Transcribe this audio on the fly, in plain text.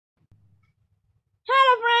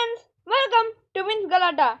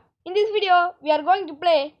Galata. In this video, we are going to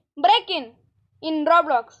play Break-In in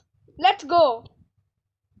Roblox. Let's go!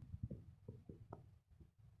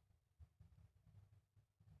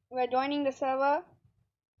 We are joining the server.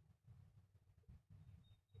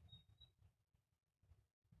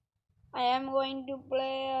 I am going to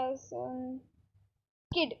play as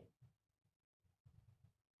kid.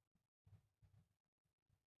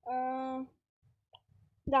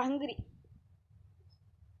 The hungry.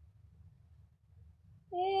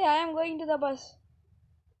 Hey, I am going to the bus.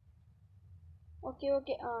 Okay.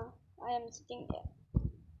 I am sitting there.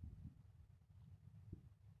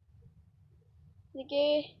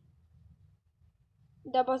 Okay.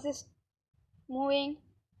 The bus is moving.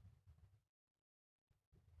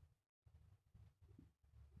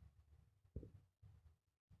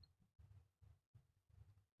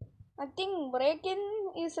 I think Break-In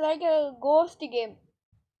is like a ghost game.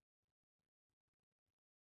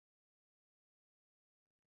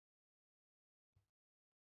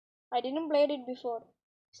 I didn't play it before.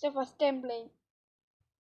 It's the first time playing.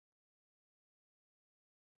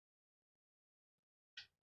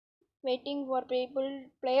 Waiting for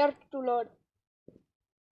player to load.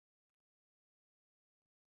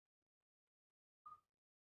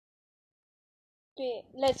 Okay,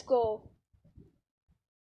 let's go.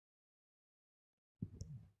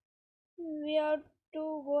 We have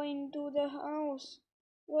to go into the house.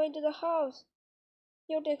 Go into the house.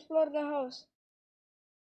 You have to explore the house.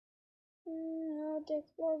 You have to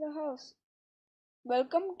explore the house.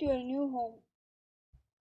 Welcome to your new home.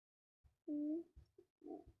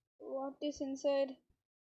 What is inside?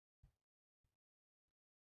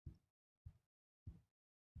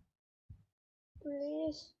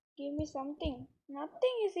 Please give me something.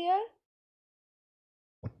 Nothing is here.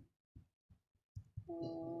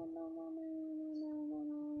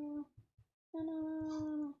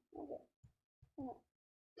 No.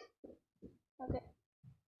 Okay.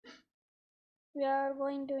 We are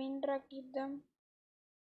going to interact with them.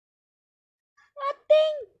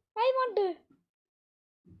 Nothing.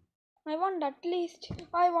 I want at least.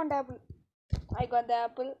 I want apple. I got the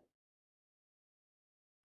apple.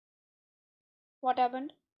 What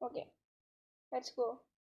happened? Okay. Let's go.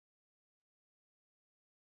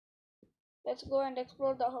 Let's go and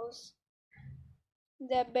explore the house.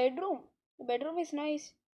 The bedroom. The bedroom is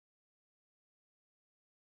nice.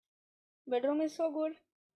 Bedroom is so good.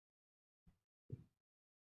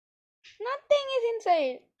 Nothing is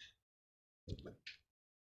inside.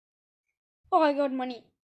 Oh, I got money.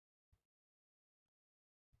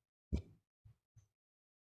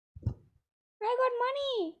 I got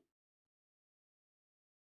money.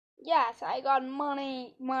 Yes, I got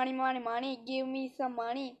money. Money. Give me some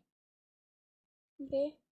money.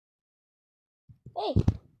 Okay. Hey.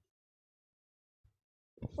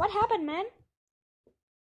 What happened, man?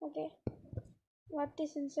 Okay. What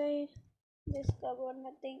is inside this cupboard?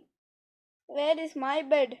 Nothing. Where is my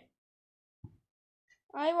bed?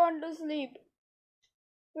 I want to sleep.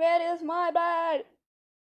 Where is my bed?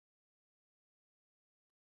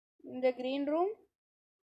 In the green room?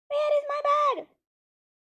 Where is my bed?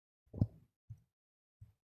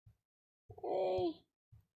 Hey.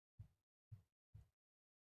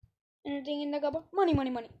 Anything in the cupboard? Money.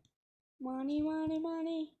 Money.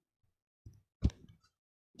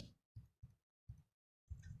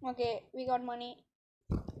 Okay, we got money.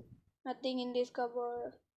 Nothing in this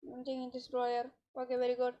cupboard. Nothing in this drawer. Okay,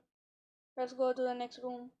 very good. Let's go to the next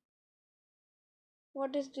room.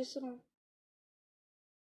 What is this room?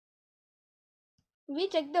 We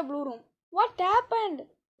checked the blue room. What happened?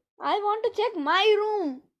 I want to check my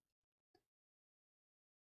room.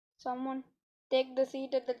 Someone take the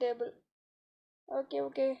seat at the table.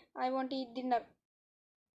 Okay. I want to eat dinner.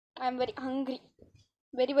 I am very hungry.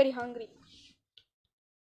 Very hungry.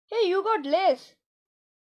 Hey, you got lace.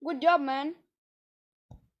 Good job, man.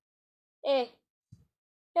 Hey,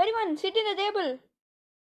 everyone sit in the table.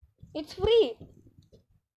 It's free.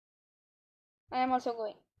 I am also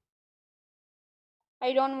going.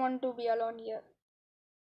 I don't want to be alone here.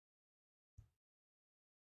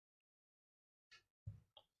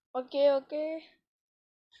 Okay.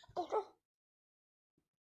 Oh.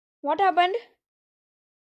 What happened?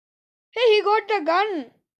 Hey, he got the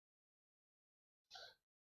gun.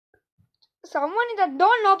 Someone in the...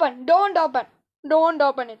 Don't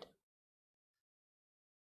open it.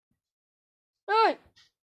 Hey,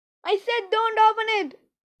 I said don't open it.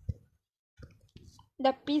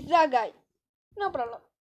 The pizza guy. No problem.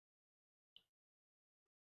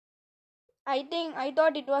 I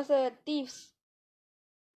thought it was a thieves.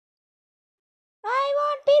 I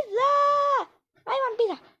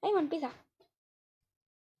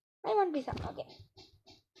want pizza. Okay.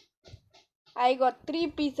 I got 3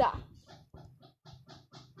 pizza.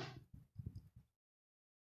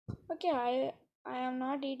 Okay, I am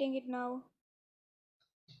not eating it now.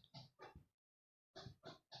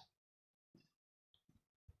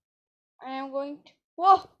 I am going to...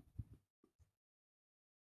 Whoa!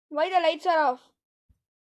 Why the lights are off?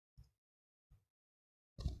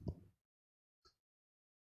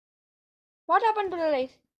 What happened to the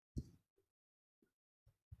lights?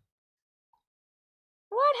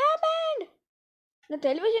 What happened? The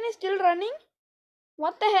television is still running?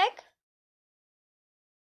 What the heck?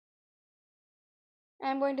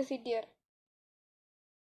 I am going to sit here.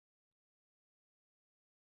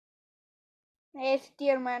 Hey, sit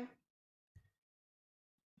here, man.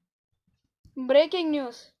 Breaking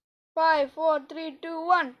news. 5, 4, 3, 2,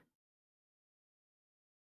 1.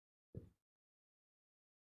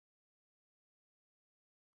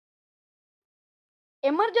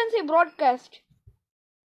 Emergency broadcast.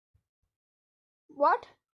 What?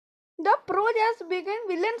 The pro just became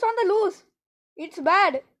villains on the loose. It's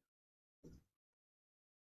bad.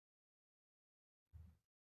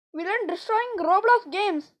 Villain destroying Roblox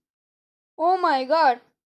games. Oh my god.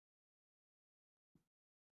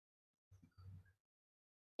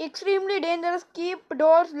 Extremely dangerous. Keep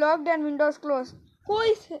doors locked and windows closed. Who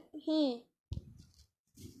is he?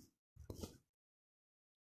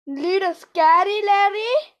 Lead a scary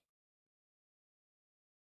Larry?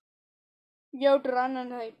 You have to run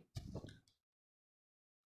and hide.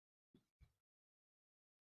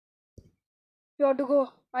 You have to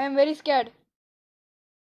go. I am very scared.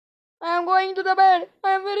 I am going to the bed. I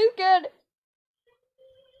am very scared.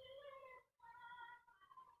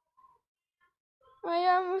 I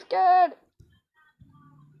am scared.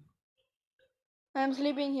 I am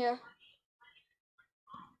sleeping here.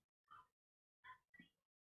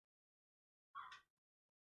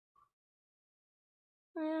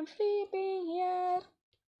 I am sleeping here.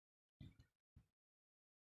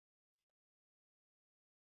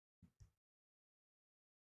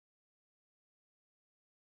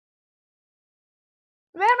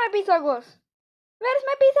 Where my pizza goes? Where is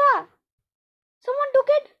my pizza? Someone took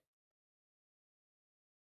it.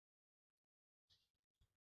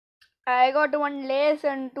 I got 1 lace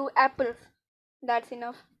and 2 apples. That's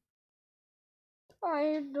enough.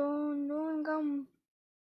 I don't come.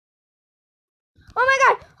 Oh my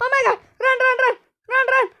god! Oh my god! Run, run, run! Run,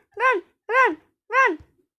 run, run, run, run!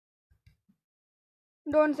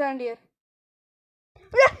 Don't stand here.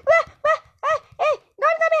 Hey,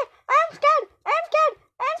 don't come here! I am scared! I am scared!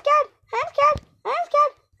 I am scared! I am scared! I am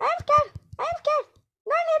scared! I am scared! I am scared!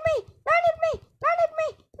 Don't hit me! Don't hit me! Don't hit me!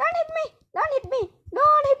 Don't hit me! Don't hit me!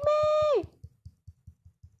 Don't hit me!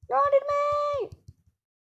 Don't hit me!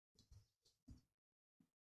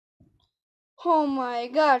 Oh my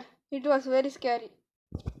god! It was very scary.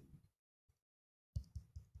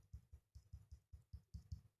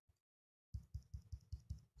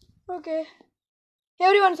 Okay.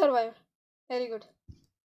 Everyone survived. Very good.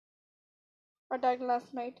 Attack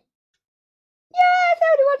last night. Yes,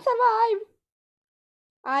 everyone survived.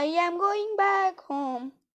 I am going back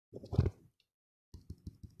home.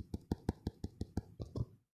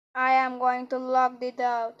 I am going to lock it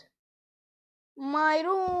out. My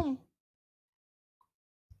room.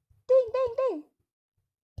 Ding, ding, ding.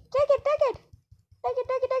 Take it, take it. Take it,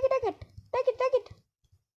 take it, take it, take it. Take it, take it.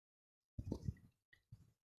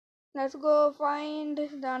 Let's go find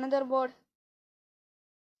the another board.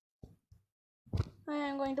 I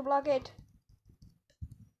am going to block it.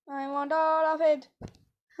 I want all of it.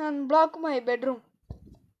 And block my bedroom.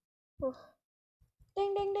 Oh.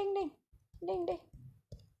 Ding, ding, ding, ding. Ding, ding.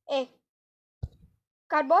 Hey.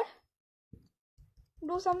 Cardboard?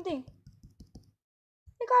 Do something.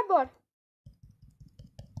 Hey, cardboard.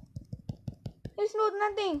 It's not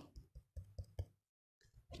nothing.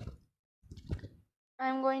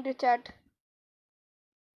 I'm going to chat.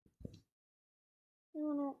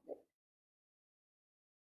 No.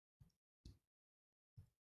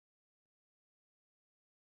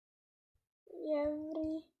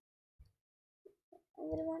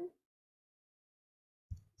 Everyone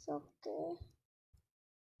is okay.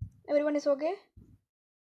 Everyone is okay?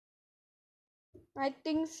 I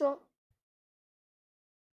think so.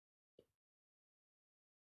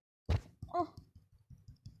 Oh,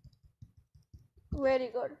 very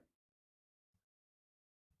good.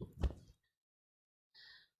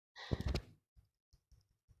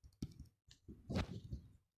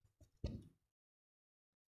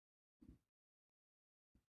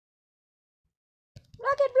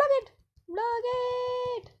 Block it, block it, block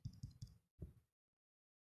it.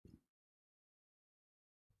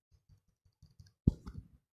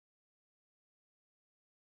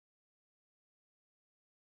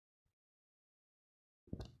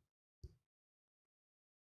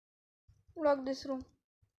 Lock this room.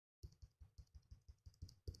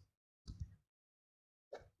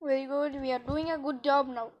 Very good. We are doing a good job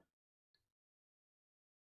now.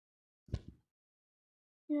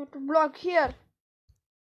 You have to block here.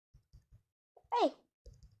 Hey.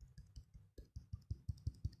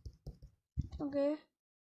 Okay.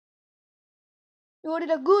 You did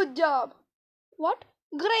a good job. What?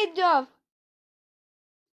 Great job.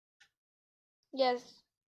 Yes.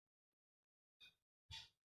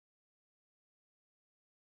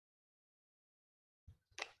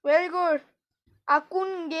 Very good.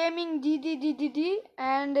 Akun Gaming GGGGG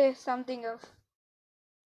and something else.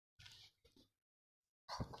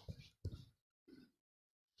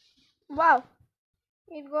 Wow.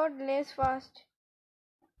 It got less fast.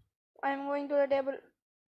 I am going to the table.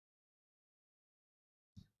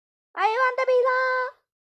 I want the pizza.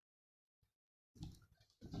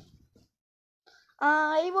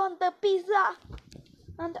 I want the pizza.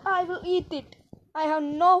 And I will eat it. I have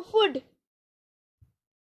no food.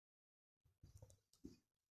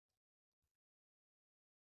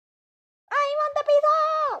 I want the pizza.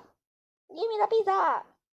 Give me the pizza.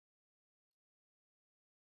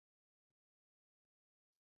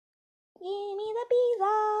 Give me the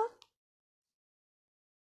pizza.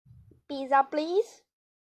 Pizza, please.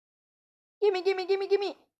 Gimme.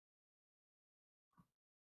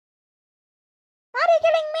 Are you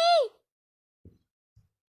killing me?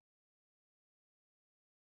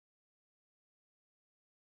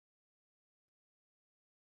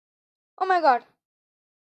 Oh my god.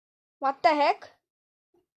 What the heck?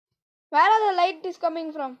 Where are the light is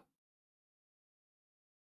coming from?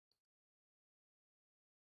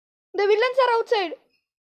 The villains are outside.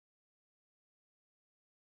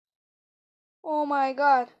 Oh my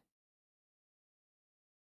god.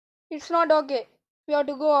 It's not okay. We have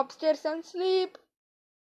to go upstairs and sleep.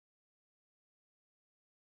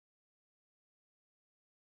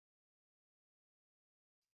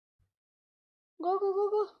 Go.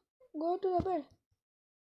 Go to the bed.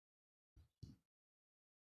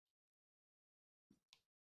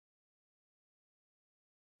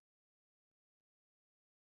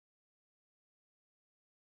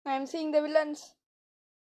 I am seeing the villains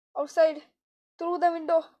outside through the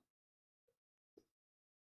window.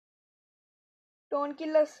 Don't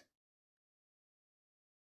kill us.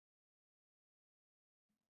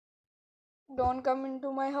 Don't come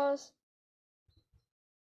into my house.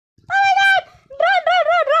 Oh my god!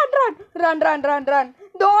 Run.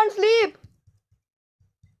 Don't sleep.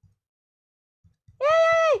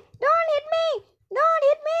 Hey! Don't hit me. Don't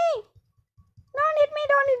hit me. Don't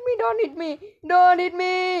hit me.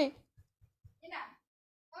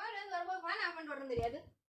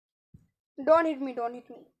 Don't hit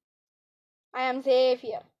me. I am safe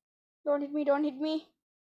here. Don't hit me.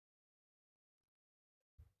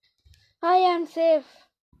 I am safe.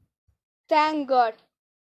 Thank God.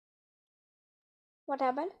 What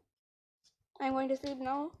happened? I'm going to sleep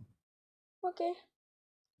now. Okay.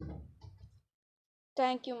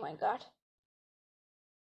 Thank you, my God.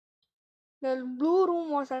 The blue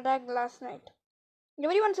room was attacked last night.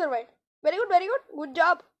 Everyone survived. Very good. Good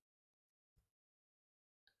job.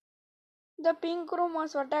 The pink room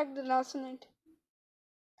was attacked last night.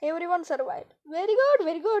 Everyone survived. Very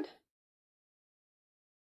good.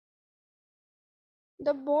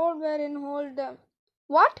 The board were in hold.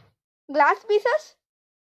 What? Glass pieces?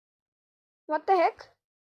 What the heck?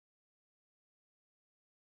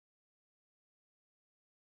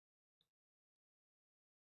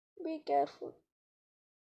 Be careful.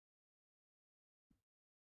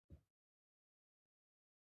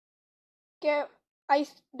 Okay, I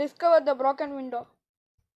discovered the broken window.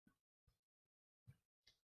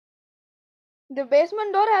 The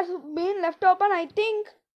basement door has been left open. I think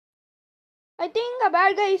a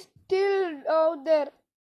bad guy is still out there.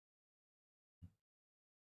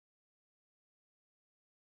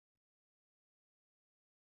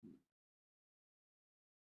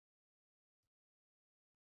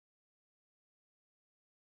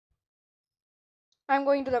 I'm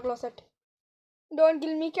going to the closet. Don't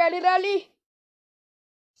kill me, Scary Larry.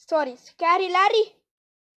 Sorry, Scary Larry.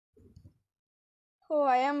 Oh,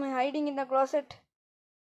 I am hiding in the closet.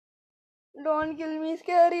 Don't kill me,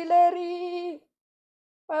 Scary Larry.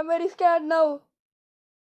 I'm very scared now.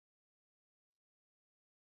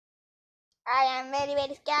 I am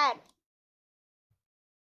very scared.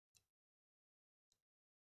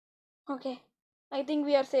 Okay, I think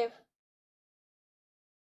we are safe.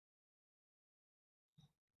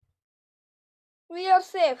 We are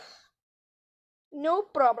safe. No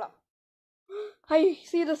problem. I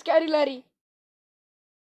see the Scary Larry.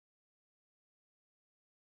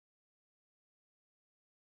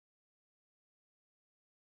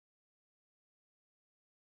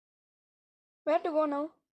 Where to go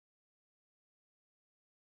now?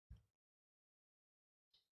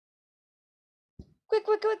 Quick,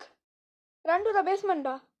 quick, quick! Run to the basement.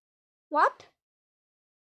 What?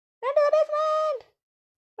 Run to the basement!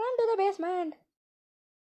 Run to the basement!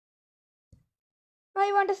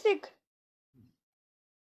 I want a stick.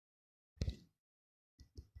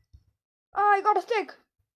 Oh, I got a stick.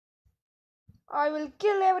 I will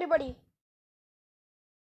kill everybody.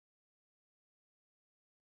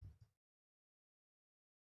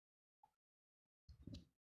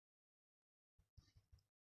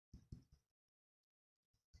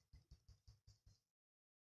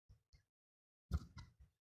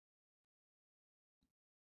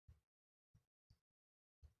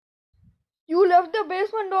 You left the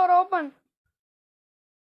basement door open.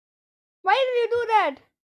 Why did you do that?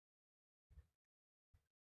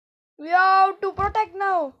 We have to protect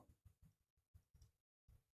now.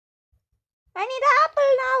 I need an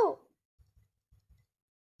apple now.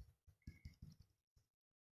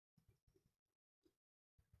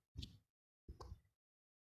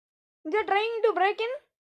 They're trying to break in.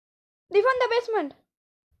 Defend the basement.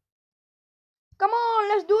 Come on,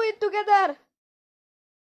 let's do it together.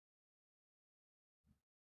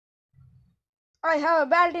 I have a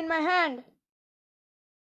belt in my hand.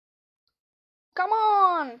 Come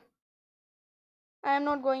on. I am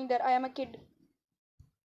not going there. I am a kid.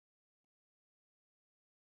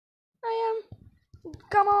 I am.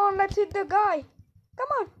 Come on, let's hit the guy. Come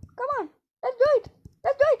on, come on. Let's do it.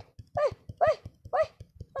 Let's do it. Wait.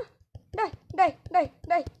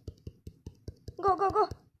 Die. Go.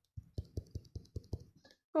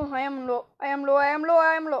 Oh, I am low. I am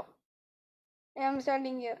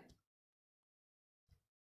standing here.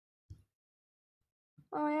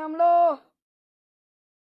 I am low.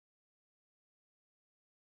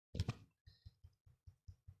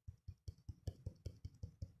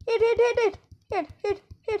 Hit.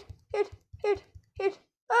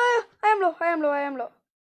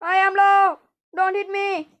 I am low. Don't hit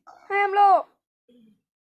me. I am low.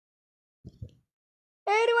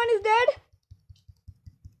 Everyone is dead.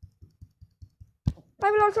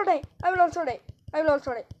 I will also die.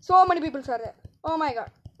 So many people are there. Oh my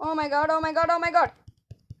god.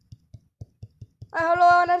 I have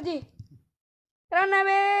low energy. Run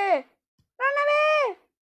away.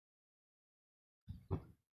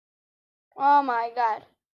 Oh my god.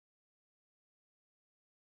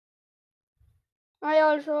 I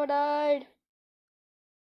also died.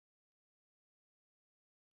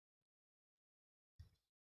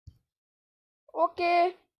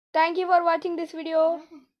 Okay. Thank you for watching this video.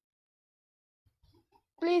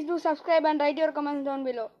 Please do subscribe and write your comments down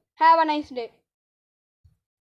below. Have a nice day.